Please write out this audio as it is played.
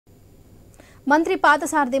మంత్రి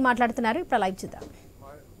పాదసారథి మాట్లాడుతున్నారు. ఇప్పుడు లైవ్ చూద్దాం.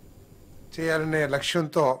 చేయాలనే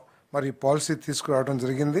లక్ష్యంతో మరి పాలసీ తీసుకురావడం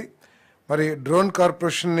జరిగింది. మరి డ్రోన్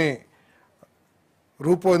కార్పొరేషన్ని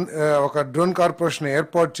ఒక డ్రోన్ కార్పొరేషన్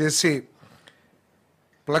ఏర్పాటు చేసి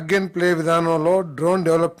ప్లగ్ అండ్ ప్లే విధానంలో డ్రోన్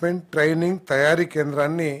డెవలప్మెంట్ ట్రైనింగ్ తయారీ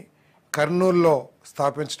కేంద్రాన్ని కర్నూలులో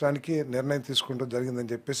స్థాపించడానికి నిర్ణయం తీసుకుంటూ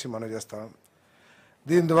జరిగిందని చెప్పేసి మనం చేస్తాం.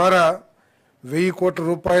 దీని ద్వారా 1000 కోట్ల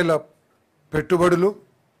రూపాయల పెట్టుబడులు,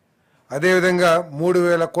 అదేవిధంగా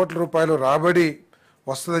 3000 కోట్ల రూపాయలు రాబడి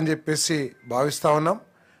వస్తుందని చెప్పేసి భావిస్తూ ఉన్నాం.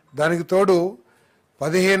 దానికి తోడు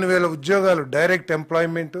 15,000 ఉద్యోగాలు డైరెక్ట్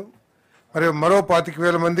ఎంప్లాయ్మెంట్, మరియు మరో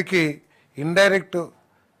 25,000 మందికి ఇండైరెక్ట్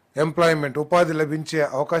ఎంప్లాయ్మెంట్ ఉపాధి లభించే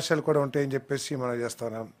అవకాశాలు కూడా ఉంటాయని చెప్పేసి మనం చేస్తూ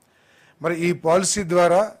ఉన్నాం. మరి ఈ పాలసీ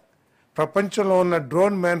ద్వారా ప్రపంచంలో ఉన్న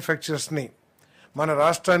డ్రోన్ మ్యానుఫ్యాక్చరర్స్ని మన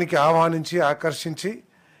రాష్ట్రానికి ఆహ్వానించి ఆకర్షించి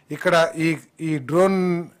ఇక్కడ ఈ డ్రోన్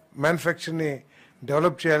మ్యానుఫ్యాక్చర్ని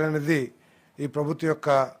డెవలప్ చేయాలనేది ఈ ప్రభుత్వం యొక్క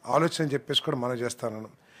ఆలోచన చెప్పేసి కూడా మనం చేస్తున్నాను.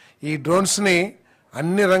 ఈ డ్రోన్స్ని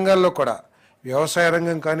అన్ని రంగాల్లో కూడా వ్యవసాయ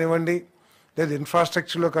రంగం కానివ్వండి, లేదా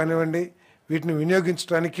ఇన్ఫ్రాస్ట్రక్చర్లో కానివ్వండి, వీటిని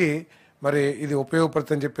వినియోగించడానికి మరి ఇది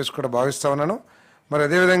ఉపయోగపడుతుందని చెప్పేసి కూడా భావిస్తూ ఉన్నాను. మరి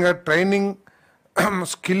అదేవిధంగా ట్రైనింగ్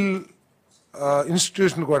స్కిల్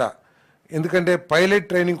ఇన్స్టిట్యూషన్ కూడా, ఎందుకంటే పైలట్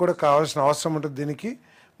ట్రైనింగ్ కూడా కావాల్సిన అవసరం ఉంటుంది దీనికి.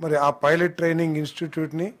 మరి ఆ పైలట్ ట్రైనింగ్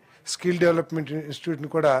ఇన్స్టిట్యూట్ని, స్కిల్ డెవలప్మెంట్ ఇన్స్టిట్యూట్ని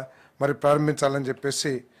కూడా మరి ప్రారంభించాలని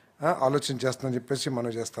చెప్పేసి ఆలోచన చేస్తామని చెప్పేసి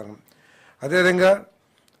మనం చేస్తాను. అదేవిధంగా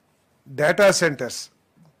డేటా సెంటర్స్,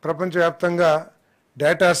 ప్రపంచవ్యాప్తంగా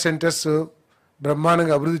డేటా సెంటర్స్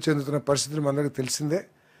బ్రహ్మాండంగా అభివృద్ధి చెందుతున్న పరిస్థితులు మనందరికీ తెలిసిందే.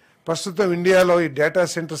 ప్రస్తుతం ఇండియాలో ఈ డేటా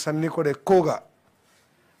సెంటర్స్ అన్నీ కూడా ఎక్కువగా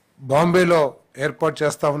బాంబేలో ఏర్పాటు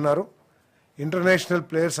చేస్తూ ఉన్నారు. ఇంటర్నేషనల్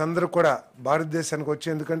ప్లేయర్స్ అందరూ కూడా భారతదేశానికి వచ్చి,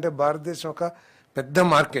 ఎందుకంటే భారతదేశం ఒక పెద్ద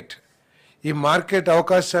మార్కెట్, ఈ మార్కెట్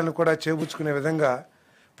అవకాశాలను కూడా చేపుచ్చుకునే విధంగా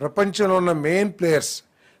ప్రపంచంలో ఉన్న మెయిన్ ప్లేయర్స్,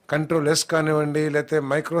 కంట్రోల్ ఎస్ కానివ్వండి, లేకపోతే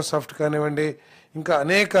మైక్రోసాఫ్ట్ కానివ్వండి, ఇంకా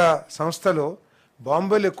అనేక సంస్థలు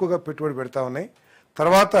బాంబేలో ఎక్కువగా పెట్టుబడి పెడతా ఉన్నాయి.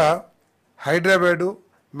 తర్వాత హైదరాబాదు,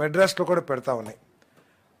 మెడ్రాస్లో కూడా పెడతా ఉన్నాయి.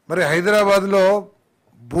 మరి హైదరాబాద్లో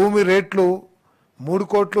భూమి రేట్లు 3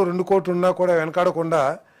 కోట్లు 2 కోట్లు ఉన్నా కూడా వెనకాడకుండా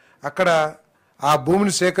అక్కడ ఆ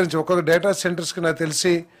భూమిని సేకరించి ఒక్కొక్క డేటా సెంటర్స్కి నాకు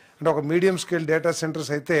తెలిసి, అంటే ఒక మీడియం స్కేల్ డేటా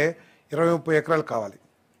సెంటర్స్ అయితే 20-30 ఎకరాలు కావాలి.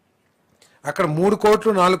 అక్కడ 3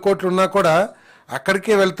 కోట్లు 4 కోట్లు ఉన్నా కూడా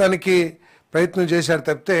అక్కడికే వెళ్తానికి ప్రయత్నం చేశారు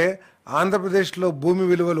తప్పితే, ఆంధ్రప్రదేశ్లో భూమి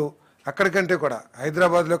విలువలు అక్కడికంటే కూడా,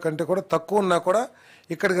 హైదరాబాద్లో కంటే కూడా తక్కువ ఉన్నా కూడా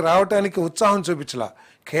ఇక్కడికి రావడానికి ఉత్సాహం చూపించలా.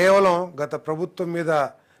 కేవలం గత ప్రభుత్వం మీద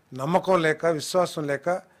నమ్మకం లేక, విశ్వాసం లేక,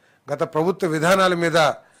 గత ప్రభుత్వ విధానాల మీద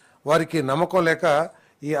వారికి నమ్మకం లేక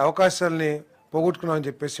ఈ అవకాశాలని పోగొట్టుకున్నామని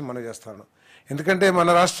చెప్పేసి మనం చేస్తాను. ఎందుకంటే మన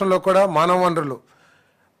రాష్ట్రంలో కూడా మానవ వనరులు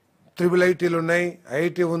IIITలు ఉన్నాయి,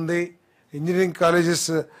 ఐఐటి ఉంది, ఇంజనీరింగ్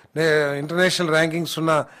కాలేజెస్, ఇంటర్నేషనల్ ర్యాంకింగ్స్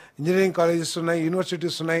ఉన్న ఇంజనీరింగ్ కాలేజెస్ ఉన్నాయి,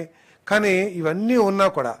 యూనివర్సిటీస్ ఉన్నాయి. కానీ ఇవన్నీ ఉన్నా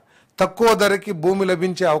కూడా తక్కువ ధరకి భూమి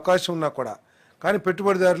లభించే అవకాశం ఉన్నా కూడా కానీ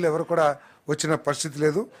పెట్టుబడిదారులు ఎవరు కూడా వచ్చిన పరిస్థితి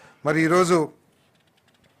లేదు. మరి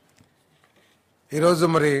ఈరోజు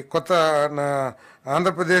మరి కొత్త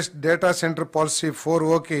ఆంధ్రప్రదేశ్ డేటా సెంటర్ పాలసీ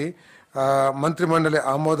 4.0కి మంత్రిమండలి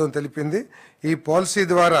ఆమోదం తెలిపింది. ఈ పాలసీ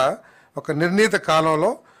ద్వారా ఒక నిర్ణీత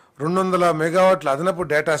కాలంలో 200 మెగావాట్ల అదనపు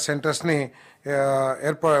డేటా సెంటర్స్ని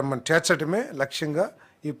చేర్చడమే లక్ష్యంగా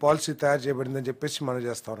ఈ పాలసీ తయారు చేయబడిందని చెప్పేసి మనం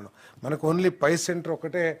చేస్తా ఉన్నాం. మనకు ఓన్లీ పై సెంటర్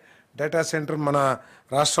ఒకటే డేటా సెంటర్ మన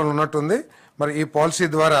రాష్ట్రంలో ఉన్నట్టుంది. మరి ఈ పాలసీ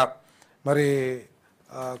ద్వారా మరి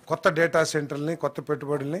కొత్త డేటా సెంటర్ని, కొత్త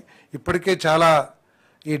పెట్టుబడుల్ని, ఇప్పటికే చాలా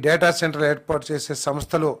ఈ డేటా సెంటర్లు ఏర్పాటు చేసే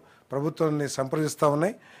సంస్థలు ప్రభుత్వాన్ని సంప్రదిస్తూ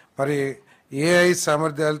ఉన్నాయి. మరి ఏఐ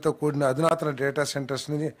సామర్థ్యాలతో కూడిన అధునాతన డేటా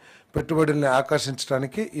సెంటర్స్ని, పెట్టుబడుల్ని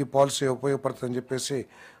ఆకర్షించడానికి ఈ పాలసీ ఉపయోగపడుతుందని చెప్పేసి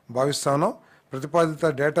భావిస్తా ఉన్నాం. ప్రతిపాదిత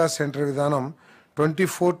డేటా సెంటర్ విధానం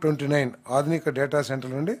 24-29 ఆధునిక డేటా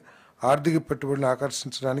సెంటర్ నుండి ఆర్థిక పెట్టుబడులను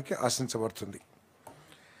ఆకర్షించడానికి ఆశించబడుతుంది.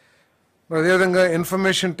 అదేవిధంగా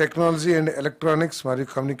ఇన్ఫర్మేషన్ టెక్నాలజీ అండ్ ఎలక్ట్రానిక్స్ మరియు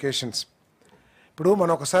కమ్యూనికేషన్స్. ఇప్పుడు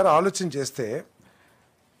మనం ఒకసారి ఆలోచన చేస్తే,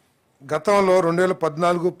 గతంలో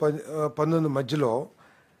 2014-19 మధ్యలో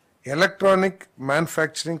ఎలక్ట్రానిక్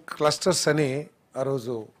మ్యానుఫ్యాక్చరింగ్ క్లస్టర్స్ అని ఆ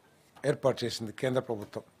రోజు ఏర్పాటు చేసింది కేంద్ర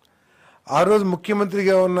ప్రభుత్వం. ఆ రోజు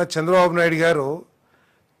ముఖ్యమంత్రిగా ఉన్న చంద్రబాబు నాయుడు గారు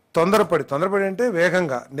తొందరపడి అంటే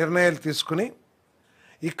వేగంగా నిర్ణయాలు తీసుకుని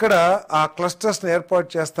ఇక్కడ ఆ క్లస్టర్స్ని ఏర్పాటు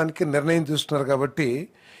చేస్తానికి నిర్ణయం తీసుకున్నారు. కాబట్టి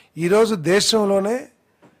ఈరోజు దేశంలోనే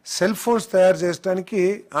సెల్ ఫోన్స్ తయారు చేయడానికి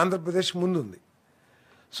ఆంధ్రప్రదేశ్ ముందుంది.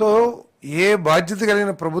 సో ఏ బాధ్యత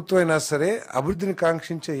కలిగిన ప్రభుత్వం అయినా సరే, అభివృద్ధిని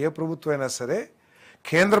కాంక్షించే ఏ ప్రభుత్వం అయినా సరే,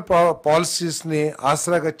 కేంద్ర పాలసీస్ని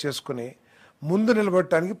ఆసరాగా చేసుకుని ముందు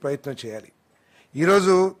నిలబడటానికి ప్రయత్నం చేయాలి.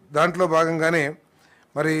 ఈరోజు దాంట్లో భాగంగానే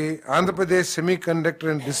మరి Andhra Pradesh semi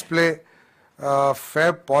conductor and display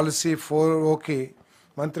fab policy 4ఓకి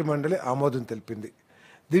మంత్రిమండలి ఆమోదం తెలిపింది.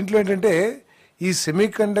 దీంట్లో ఏంటంటే ఈ సెమీ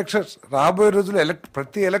కండక్టర్స్ రాబోయే రోజుల్లో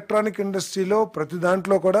ప్రతి ఎలక్ట్రానిక్ ఇండస్ట్రీలో ప్రతి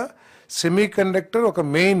దాంట్లో కూడా సెమీ కండక్టర్ ఒక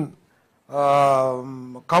మెయిన్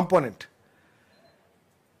కాంపోనెంట్.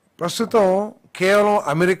 ప్రస్తుతం కేవలం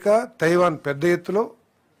అమెరికా, తైవాన్ పెద్ద ఎత్తులో,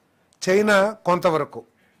 చైనా కొంతవరకు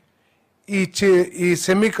ఈ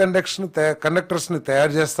సెమీ కండక్టర్స్ని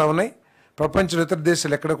తయారు చేస్తూ ఉన్నాయి. ప్రపంచంలో ఇతర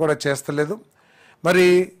దేశాలు ఎక్కడ కూడా చేస్తలేదు. మరి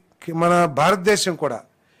మన భారతదేశం కూడా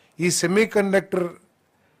ఈ సెమీ కండక్టర్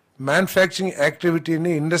మ్యానుఫ్యాక్చరింగ్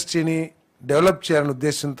యాక్టివిటీని, ఇండస్ట్రీని డెవలప్ చేయాలనే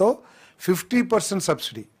ఉద్దేశంతో 50%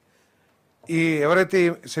 సబ్సిడీ ఎవరైతే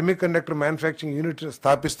semi conductor manufacturing unit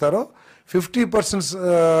స్థాపిస్తారో 50%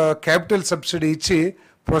 capital subsidy ఇచ్చి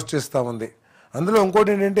ప్రోత్సహిస్తూ ఉంది. అందులో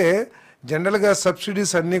ఇంకోటి ఏంటంటే జనరల్గా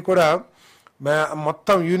సబ్సిడీస్ అన్నీ కూడా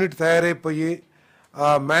మొత్తం యూనిట్ తయారైపోయి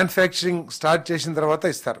మ్యానుఫ్యాక్చరింగ్ స్టార్ట్ చేసిన తర్వాత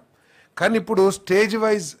ఇస్తారు. కానీ ఇప్పుడు స్టేజ్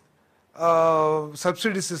వైజ్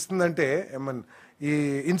సబ్సిడీస్ ఇస్తుందంటే ఈ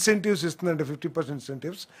ఇన్సెంటివ్స్ ఇస్తుందంటే 50%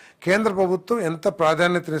 ఇన్సెంటివ్స్ కేంద్ర ప్రభుత్వం ఎంత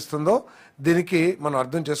ప్రాధాన్యతనిస్తుందో దీనికి మనం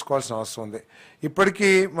అర్థం చేసుకోవాల్సిన అవసరం ఉంది. ఇప్పటికీ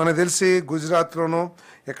మనకు తెలిసి గుజరాత్లోనూ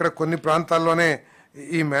ఇక్కడ కొన్ని ప్రాంతాల్లోనే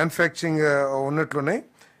ఈ మ్యానుఫ్యాక్చరింగ్ ఉన్నట్లున్నాయి.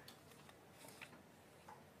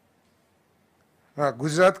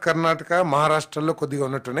 గుజరాత్, కర్ణాటక, మహారాష్ట్రలో కొద్దిగా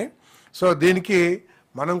ఉన్నట్టున్నాయి. సో దీనికి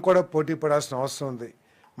మనం కూడా పోటీ పడాల్సిన అవసరం ఉంది.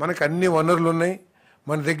 మనకు అన్ని వనరులు ఉన్నాయి,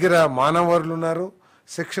 మన దగ్గర మానవ వనరులు ఉన్నారు,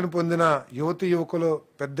 శిక్షణ పొందిన యువకులు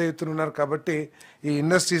పెద్ద ఎత్తున ఉన్నారు. కాబట్టి ఈ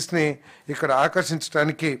ఇండస్ట్రీస్ని ఇక్కడ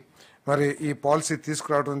ఆకర్షించడానికి మరి ఈ పాలసీ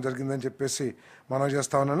తీసుకురావడం జరిగిందని చెప్పేసి మనం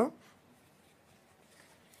చేస్తా ఉన్నాను.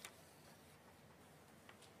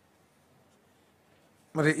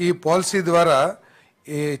 మరి ఈ పాలసీ ద్వారా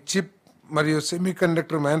ఈ చిప్ మరియు సెమీ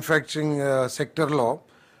కండక్టర్ మ్యానుఫ్యాక్చరింగ్ సెక్టర్లో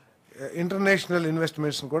ఇంటర్నేషనల్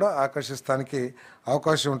ఇన్వెస్ట్మెంట్స్ని కూడా ఆకర్షిస్తానికి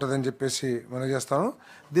అవకాశం ఉంటుందని చెప్పేసి మనం చేస్తాను.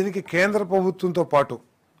 దీనికి కేంద్ర ప్రభుత్వంతో పాటు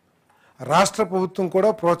రాష్ట్ర ప్రభుత్వం కూడా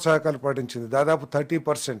ప్రోత్సాహకాలు పాటించింది. దాదాపు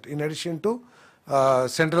 30% in addition to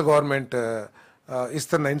central government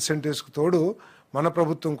ఇస్తున్న ఇన్సెంటివ్స్కి తోడు మన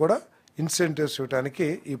ప్రభుత్వం కూడా ఇన్సెంటివ్స్ ఇవ్వడానికి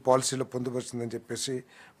ఈ పాలసీలో పొందుపరిచిందని చెప్పేసి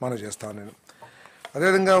మనం చేస్తాను నేను.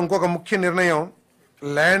 అదేవిధంగా ఇంకొక ముఖ్య నిర్ణయం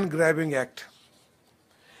ల్యాండ్ గ్రాబింగ్ యాక్ట్.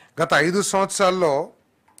 గత 5 సంవత్సరాల్లో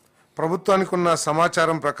ప్రభుత్వానికి ఉన్న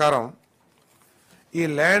సమాచారం ప్రకారం ఈ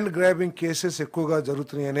ల్యాండ్ గ్రాబింగ్ కేసెస్ ఎక్కువగా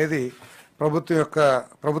జరుగుతున్నాయి అనేది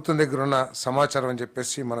ప్రభుత్వం దగ్గర ఉన్న సమాచారం అని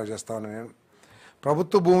చెప్పేసి మనం చేస్తాను నేను.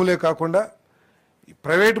 ప్రభుత్వ భూములే కాకుండా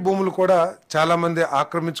ప్రైవేట్ భూములు కూడా చాలామంది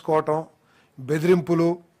ఆక్రమించుకోవటం, బెదిరింపులు,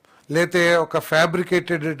 లేతే ఒక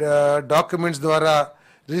ఫ్యాబ్రికేటెడ్ డాక్యుమెంట్స్ ద్వారా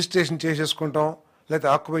రిజిస్ట్రేషన్ చేసేసుకుంటాం, లేకపోతే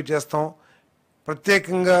ఆక్యుపై చేస్తాం.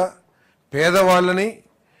 ప్రత్యేకంగా పేదవాళ్ళని,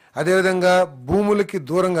 అదేవిధంగా భూములకి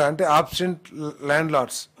దూరంగా అంటే ఆబ్సెంట్ ల్యాండ్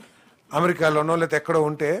లార్డ్స్ అమెరికాలోనో లేకపోతే ఎక్కడో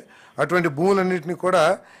ఉంటే అటువంటి భూములన్నింటినీ కూడా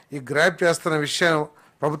ఈ గ్రాప్ చేస్తున్న విషయం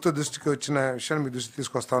ప్రభుత్వ దృష్టికి వచ్చిన విషయాన్ని మీ దృష్టికి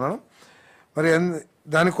తీసుకొస్తాను. మరి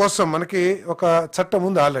దానికోసం మనకి ఒక చట్టం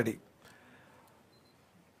ఉంది ఆల్రెడీ.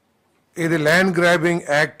 ఇది land grabbing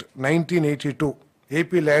act 1982,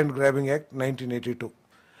 AP land grabbing act 1982.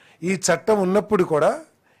 ఈ చట్టం ఉన్నప్పుడు కూడా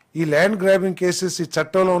ఈ ల్యాండ్ గ్రాబింగ్ కేసెస్ ఈ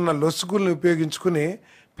చట్టంలో ఉన్న లొసుగులను ఉపయోగించుకుని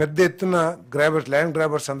పెద్ద ఎత్తున ల్యాండ్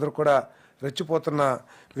గ్రాబర్స్ అందరూ కూడా రెచ్చిపోతున్న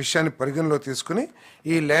విషయాన్ని పరిగణలో తీసుకుని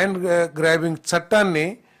ఈ ల్యాండ్ గ్రాబింగ్ చట్టాన్ని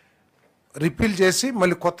రిపీల్ చేసి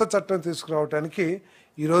మళ్ళీ కొత్త చట్టం తీసుకురావడానికి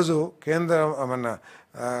ఈరోజు మన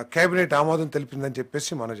కేబినెట్ ఆమోదం తెలిపిందని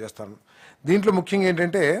చెప్పేసి మనం చేస్తాను. దీంట్లో ముఖ్యంగా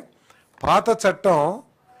ఏంటంటే పాత చట్టం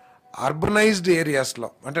అర్బనైజ్డ్ ఏరియాస్లో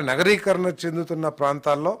అంటే నగరీకరణ చెందుతున్న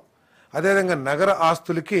ప్రాంతాల్లో, అదేవిధంగా నగర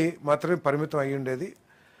ఆస్తులకి మాత్రమే పరిమితం అయి ఉండేది.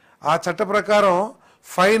 ఆ చట్ట ప్రకారం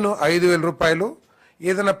ఫైన్ 5,000 రూపాయలు,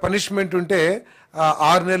 ఏదైనా పనిష్మెంట్ ఉంటే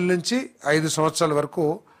 6 నెలల నుంచి 5 సంవత్సరాల వరకు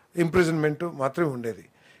ఇంప్రిజన్మెంట్ మాత్రమే ఉండేది.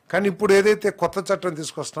 కానీ ఇప్పుడు ఏదైతే కొత్త చట్టం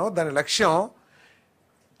తీసుకొస్తున్నామో దాని లక్ష్యం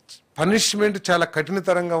పనిష్మెంట్ చాలా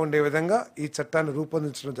కఠినతరంగా ఉండే విధంగా ఈ చట్టాన్ని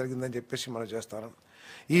రూపొందించడం జరిగిందని చెప్పేసి మనం చేస్తాను.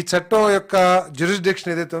 ఈ చట్టం యొక్క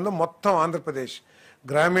జ్యూరిస్డిక్షన్ ఏదైతే ఉందో మొత్తం ఆంధ్రప్రదేశ్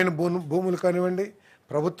గ్రామీణ భూములు కానివ్వండి,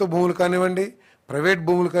 ప్రభుత్వ భూములు కానివ్వండి, ప్రైవేట్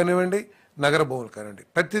భూములు కానివ్వండి, నగర భూములు కానివ్వండి,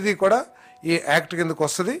 ప్రతిదీ కూడా ఈ యాక్ట్ కిందకు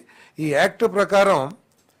వస్తుంది. ఈ యాక్ట్ ప్రకారం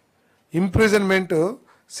ఇంప్రిజన్మెంట్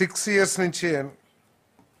 6 years నుంచి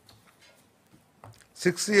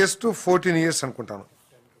 6 years to 14 years అనుకుంటాను.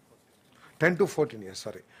 10 to 14 years,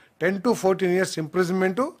 sorry 10 to 14 years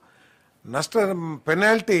ఇంప్రిజన్మెంటు.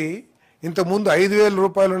 Penalty ఇంతకుముందు 5,000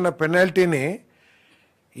 రూపాయలు ఉన్న పెనాల్టీని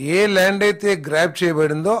ఏ ల్యాండ్ అయితే గ్రాబ్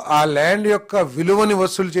చేయబడిందో ఆ ల్యాండ్ యొక్క విలువని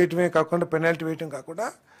వసూలు చేయటమే కాకుండా, పెనాల్టీ వేయటం కాకుండా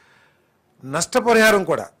నష్టపరిహారం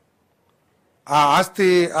కూడా, ఆ ఆస్తి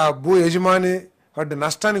ఆ భూ యజమాని పడ్డ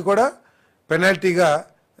నష్టాన్ని కూడా పెనాల్టీగా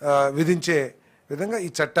విధించే విధంగా ఈ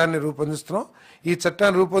చట్టాన్ని రూపొందిస్తున్నాం. ఈ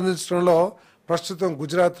చట్టాన్ని రూపొందించడంలో ప్రస్తుతం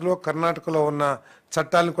గుజరాత్లో, కర్ణాటకలో ఉన్న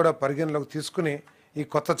చట్టాలను కూడా పరిగణలోకి తీసుకుని ఈ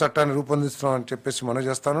కొత్త చట్టాన్ని రూపొందిస్తున్నాం అని చెప్పేసి మనం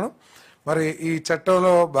చేస్తాను. మరి ఈ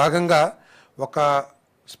చట్టంలో భాగంగా ఒక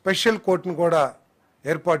స్పెషల్ కోర్టును కూడా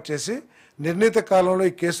ఏర్పాటు చేసి నిర్ణీత కాలంలో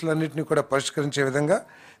ఈ కేసులన్నింటినీ కూడా పరిష్కరించే విధంగా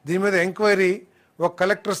దీని మీద ఎంక్వైరీ ఒక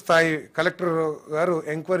కలెక్టర్ గారు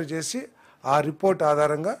ఎంక్వైరీ చేసి ఆ రిపోర్ట్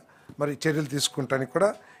ఆధారంగా మరి చర్యలు తీసుకుంటానికి కూడా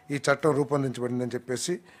ఈ చట్టం రూపొందించబడిందని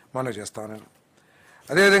చెప్పేసి మనం చేస్తాను.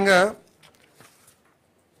 అదేవిధంగా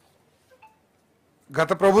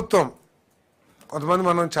గత ప్రభుత్వం కొంతమంది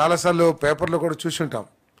మనం చాలాసార్లు పేపర్లో కూడా చూసి ఉంటాం,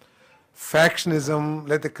 ఫ్యాక్షనిజం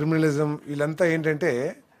లేదా క్రిమినలిజం వీళ్ళంతా ఏంటంటే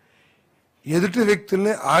ఎదుటి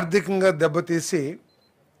వ్యక్తుల్ని ఆర్థికంగా దెబ్బతీసి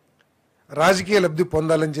రాజకీయ లబ్ధి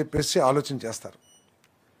పొందాలని చెప్పేసి ఆలోచన చేస్తారు.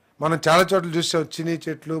 మనం చాలా చోట్ల చూసాం, చినీ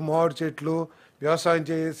చెట్లు, మామిడి చెట్లు, వ్యవసాయం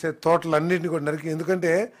చేసే తోటలు అన్నింటినీ కూడా నరికి,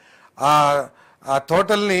 ఎందుకంటే ఆ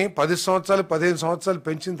తోటల్ని 10 సంవత్సరాలు 15 సంవత్సరాలు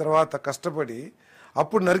పెంచిన తర్వాత కష్టపడి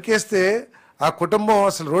అప్పుడు నరికేస్తే ఆ కుటుంబం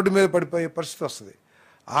అసలు రోడ్డు మీద పడిపోయే పరిస్థితి వస్తుంది.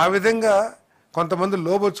 ఆ విధంగా కొంతమంది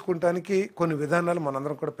లోబొచ్చుకుంటానికి కొన్ని విధానాలు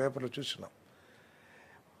మనందరం కూడా పేపర్లో చూస్తున్నాం.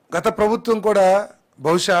 గత ప్రభుత్వం కూడా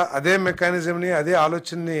బహుశా అదే మెకానిజంని అదే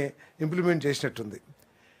ఆలోచనని ఇంప్లిమెంట్ చేసినట్టుంది.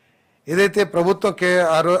 ఏదైతే ప్రభుత్వం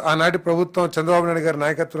ఆనాటి ప్రభుత్వం చంద్రబాబు నాయుడు గారి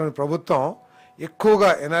నాయకత్వంలోని ప్రభుత్వం ఎక్కువగా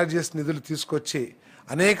ఎన్ఆర్జీఎస్ నిధులు తీసుకొచ్చి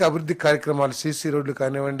అనేక అభివృద్ధి కార్యక్రమాలు, సీసీ రోడ్లు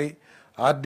కానివ్వండి,